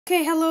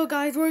Okay, hello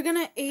guys. We're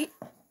gonna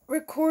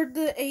record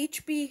the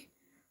HB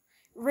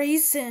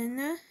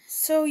Ryzen.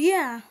 So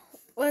yeah,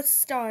 let's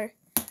start.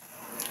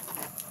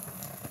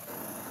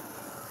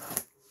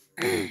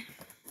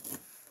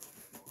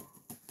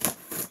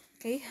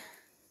 Okay.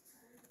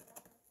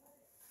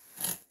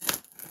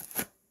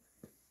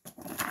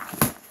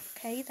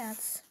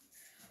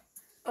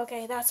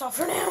 That's all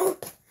for now.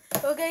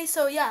 Okay,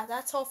 so yeah,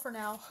 that's all for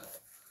now.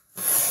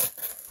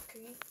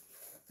 Okay.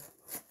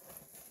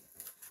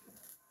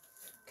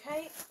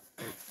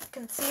 You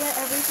can see it,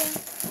 everything.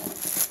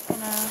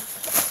 Gonna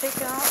take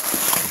it out.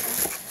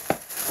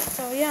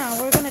 So yeah,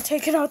 we're gonna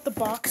take it out the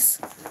box.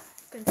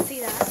 You can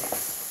see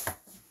that.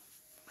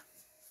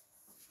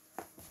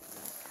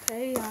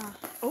 Okay,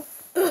 oh,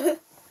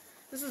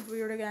 this is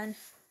weird again.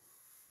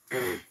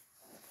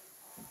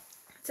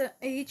 It's an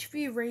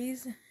HB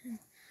Ryzen.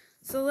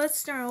 So let's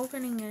start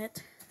opening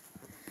it.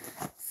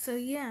 So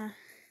yeah.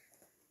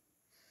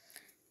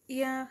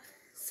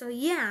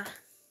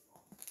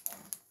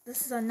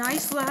 This is a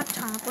nice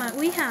laptop that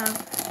we have.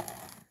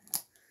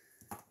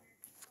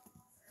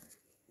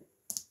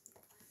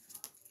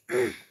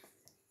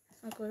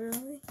 Like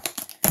literally.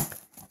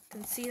 You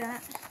can see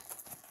that.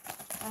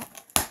 Oh.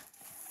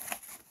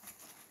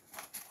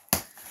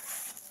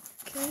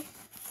 Okay.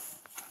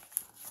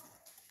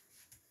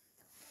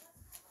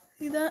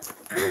 See that?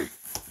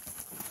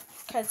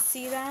 Can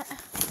see that?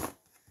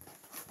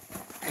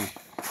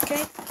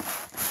 Okay.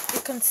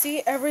 You can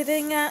see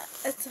everything that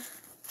it's.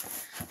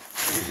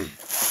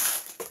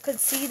 You can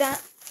see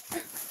that.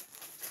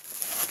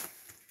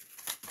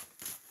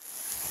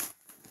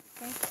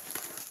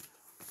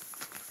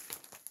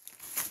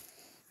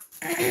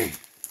 Okay.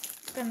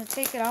 Gonna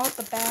take it out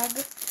the bag,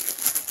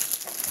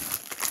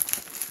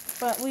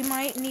 but we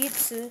might need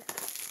to.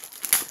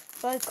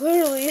 But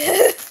clearly,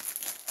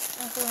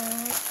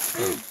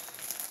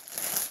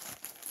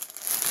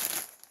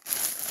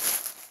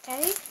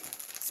 okay,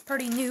 it's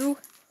pretty new.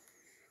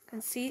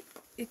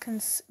 You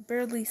can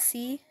barely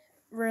see,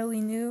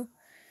 really new.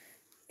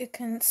 You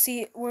can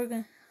see. We're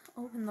gonna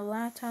open the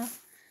laptop.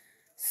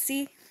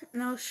 See,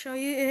 and I'll show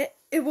you it.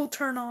 It will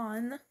turn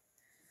on.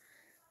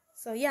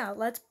 So yeah,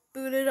 let's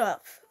boot it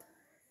up.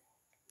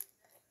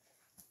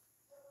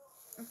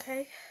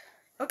 Okay,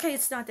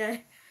 it's not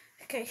dead.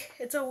 Okay,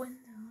 it's a window.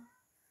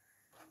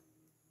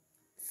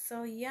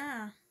 So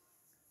yeah,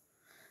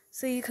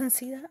 so you can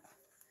see that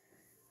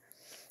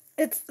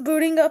it's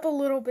booting up a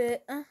little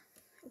bit. You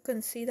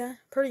can see that,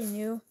 pretty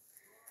new.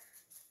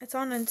 It's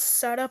on a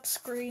setup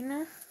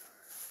screen.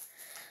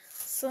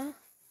 So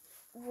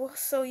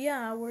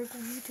yeah, we're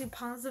going to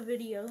pause the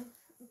video.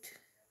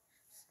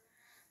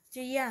 So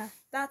yeah,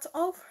 that's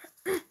all.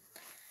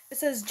 It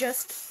says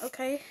just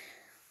okay.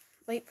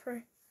 Wait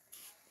for.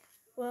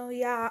 Well,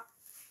 yeah,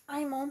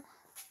 I'm on.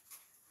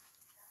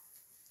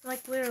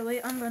 Like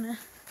literally, I'm gonna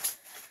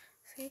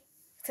see.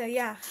 So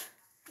yeah,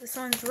 this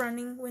one's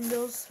running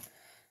Windows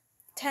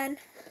 10.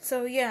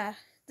 So yeah,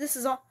 this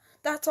is all.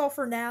 That's all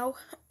for now.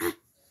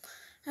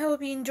 I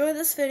hope you enjoyed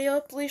this video.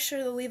 Please sure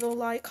to leave a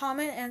like,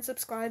 comment, and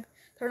subscribe.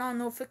 Turn on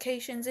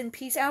notifications, and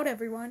peace out,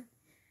 everyone.